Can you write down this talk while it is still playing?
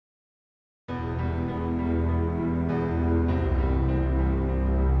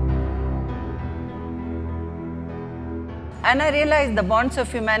And I realize the bonds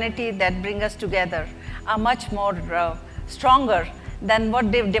of humanity that bring us together are much more stronger than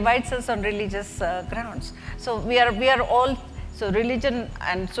what divides us on religious grounds. So we are all, so religion,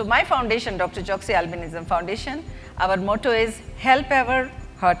 and so my foundation, Dr. Choksey Albinism Foundation, our motto is help ever,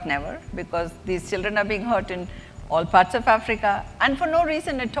 hurt never, because these children are being hurt in all parts of Africa and for no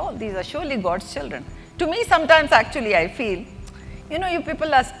reason at all. These are surely God's children. To me, sometimes actually I feel, you know, you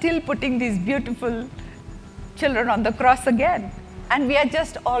people are still putting these beautiful children on the cross again, and we are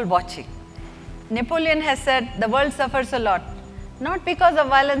just all watching. Napoleon has said the world suffers a lot, not because of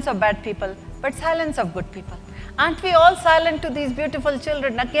violence of bad people, but silence of good people. Aren't we all silent to these beautiful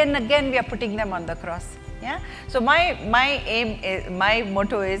children? Again and again we are putting them on the cross. Yeah? So my aim is, my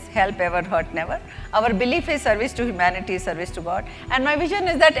motto is help ever, hurt never. Our belief is service to humanity, service to God. And my vision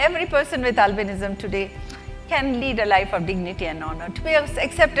is that every person with albinism today can lead a life of dignity and honor, to be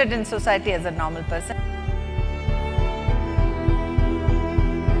accepted in society as a normal person.